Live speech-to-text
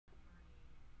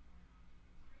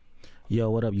Yo,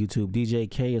 what up YouTube?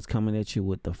 DJ K is coming at you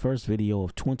with the first video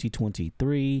of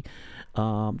 2023.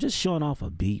 Just showing off a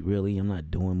beat, really. I'm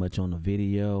not doing much on the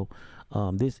video.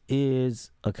 This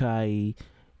is Akai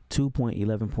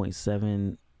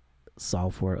 2.11.7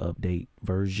 software update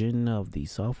version of the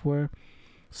software.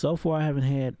 So far, I haven't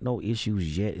had no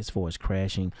issues yet as far as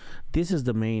crashing. This is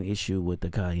the main issue with the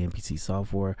Akai MPC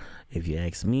software, if you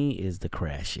ask me, is the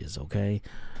crashes, okay?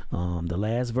 The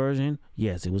last version,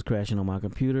 yes, it was crashing on my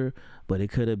computer, but it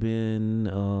could have been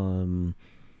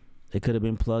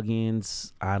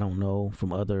plugins, I don't know,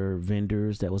 from other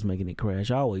vendors that was making it crash.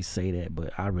 I always say that,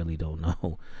 but I really don't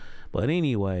know. But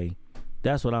anyway,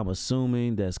 that's what I'm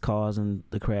assuming that's causing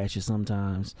the crashes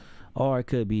sometimes. Or it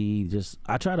could be just,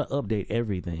 I try to update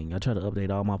everything. I try to update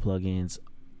all my plugins.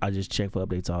 I just check for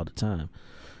updates all the time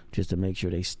just to make sure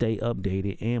they stay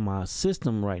updated. And my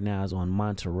system right now is on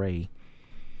Monterey.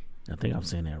 I think I'm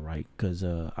saying that right, because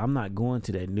I'm not going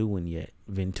to that new one yet.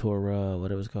 Ventura,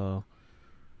 whatever it's called.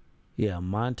 Yeah,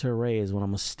 Monterey is what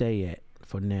I'm going to stay at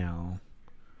for now.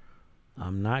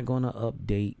 I'm not going to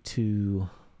update to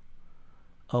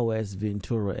OS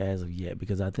Ventura as of yet,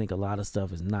 because I think a lot of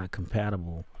stuff is not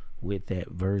compatible with that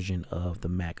version of the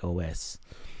Mac OS.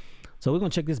 So we're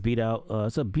going to check this beat out.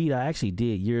 It's a beat I actually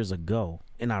did years ago,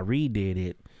 and I redid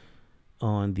it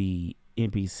on the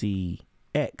MPC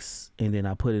X, and then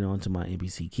I put it onto my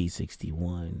MPC Key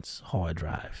 61's hard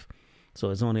drive.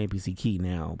 So it's on the MPC Key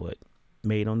now, but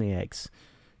made on the X,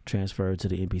 transferred to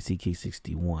the MPC Key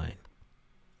 61.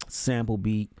 Sample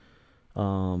beat,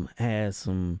 has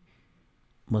some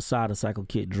Masada Cycle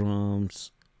Kit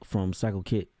drums from Cycle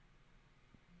Kit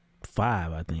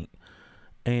 5, I think,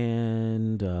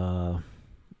 and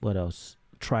what else?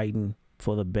 Triton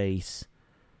for the bass,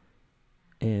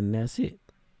 and that's it.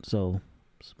 So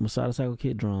Masada Cycle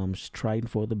Kit drums, Triton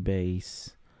for the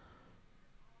bass,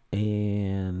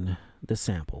 and the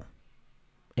sample.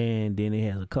 And then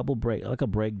it has a couple like a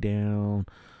breakdown.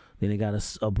 Then it got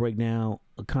a breakdown,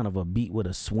 a kind of a beat with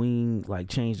a swing, like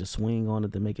change the swing on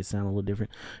it to make it sound a little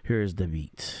different. Here's the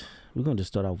beat. We're gonna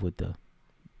just start off with the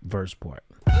verse part.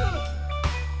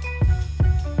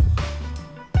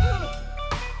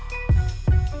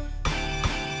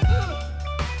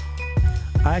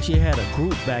 I actually had a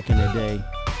group back in the day,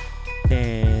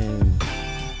 and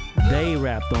they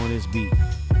rapped on this beat,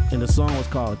 and the song was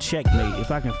called Checkmate.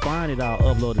 If I can find it, I'll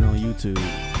upload it on YouTube.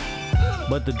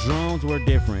 But the drums were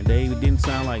different. They didn't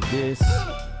sound like this.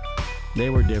 They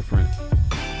were different.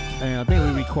 And I think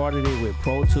we recorded it with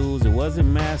Pro Tools. It wasn't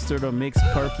mastered or mixed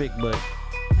perfect, but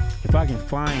if I can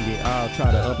find it, I'll try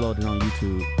to upload it on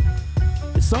YouTube.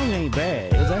 The song ain't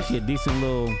bad. It was actually a decent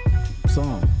little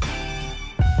song.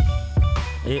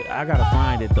 I gotta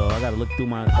find it though. I gotta look through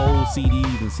my old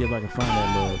CDs and see if I can find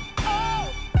that little.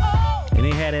 And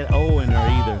it had that O in there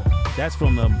either. That's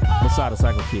from the Masada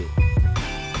Cycle Kit.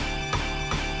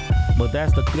 But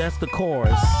that's the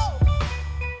chorus.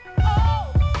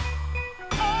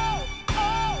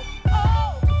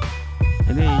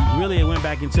 And then really it went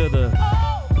back into the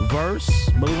verse,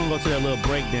 but we're gonna go to that little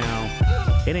breakdown.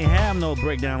 It didn't have no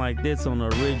breakdown like this on the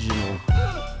original.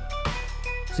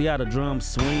 See how the drums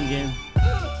swinging?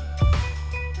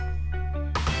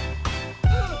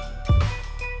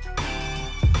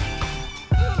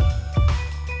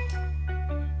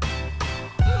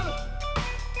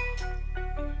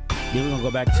 Then we're gonna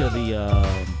go back to the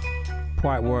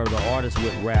part where the artist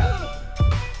would rap.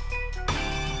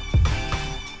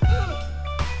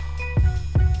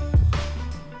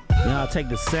 Now I'll take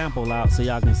the sample out so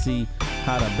y'all can see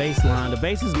how the bass line. The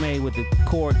bass is made with the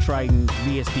Chord Triton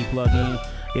VST plugin.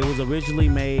 It was originally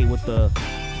made with the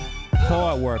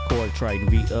hardware Chord Triton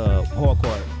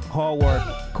hardware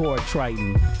Chord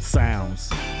Triton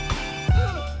sounds.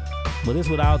 But it's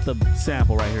without the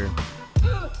sample right here.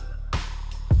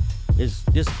 It's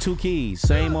just two keys,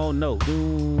 same old note.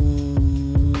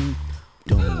 Doom,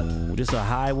 doom. Just a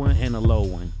high one and a low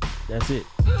one. That's it.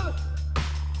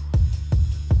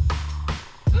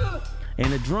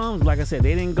 And the drums, like I said,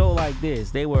 they didn't go like this.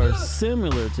 They were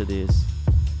similar to this,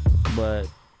 but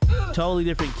totally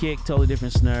different kick, totally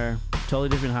different snare, totally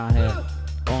different hi-hat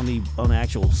on the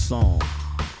actual song.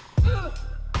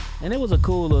 And it was a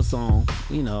cool little song,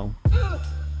 you know,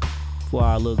 for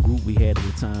our little group we had at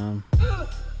the time.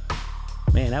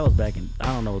 Man, that was back in,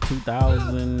 I don't know,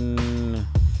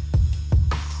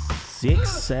 2006,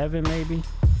 7 maybe.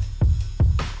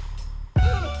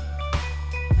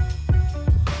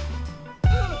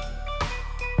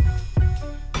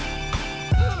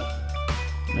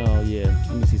 Oh yeah,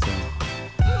 let me see something.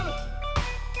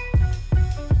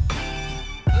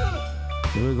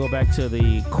 Then we'll go back to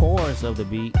the chorus of the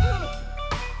beat.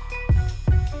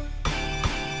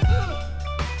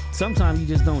 sometimes you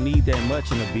just don't need that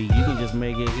much in a beat. You can just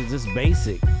make it, it's just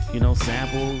basic, you know,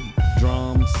 sample,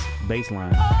 drums, bass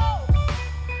line.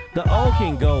 The O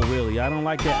can go, really. I don't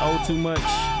like that O too much.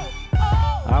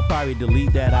 I'll probably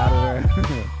delete that out of there.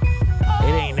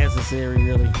 It ain't necessary,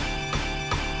 really.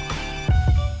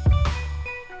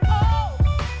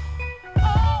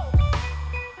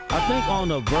 I think on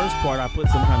the verse part, I put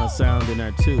some kind of sound in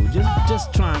there too.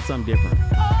 Just trying something different.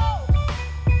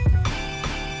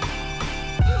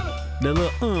 The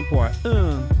little part,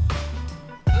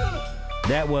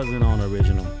 that wasn't on the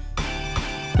original.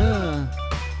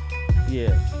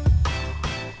 Yeah.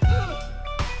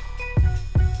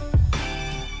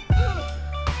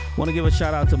 Want to give a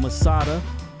shout out to Masada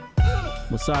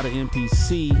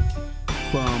MPC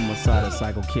from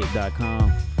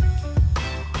MasadaCycleKit.com.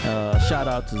 Shout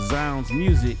out to Zounds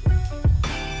Music.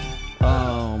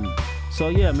 So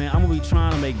yeah, man, I'm gonna be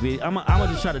trying to make video. I'm gonna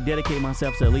just try to dedicate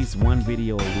myself to at least one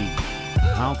video a week.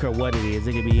 I don't care what it is.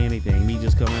 It can be anything. Me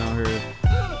just coming out here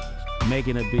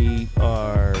making a beat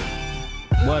or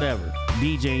whatever,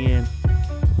 DJing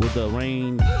with the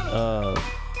Rane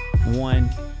 1,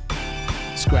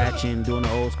 scratching, doing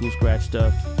the old school scratch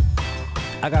stuff.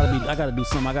 I gotta do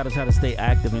something. I gotta try to stay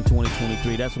active in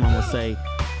 2023. That's what I'm gonna say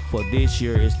for this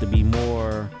year, is to be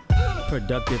more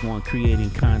productive on creating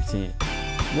content,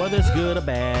 whether it's good or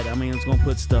bad. I mean, it's gonna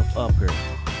put stuff up here,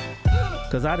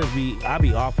 cause I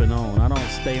be off and on. I don't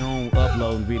stay home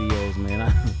uploading videos,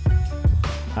 man.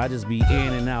 I just be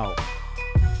in and out.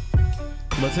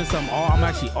 But since I'm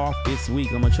actually off this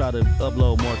week, I'm gonna try to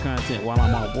upload more content while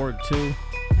I'm at work too.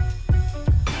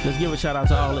 Let's give a shout out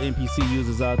to all the MPC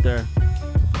users out there.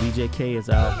 DJ K is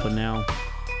out for now.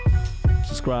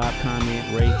 Subscribe,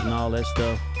 comment, rate, and all that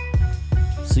stuff.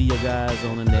 See you guys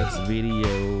on the next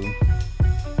video.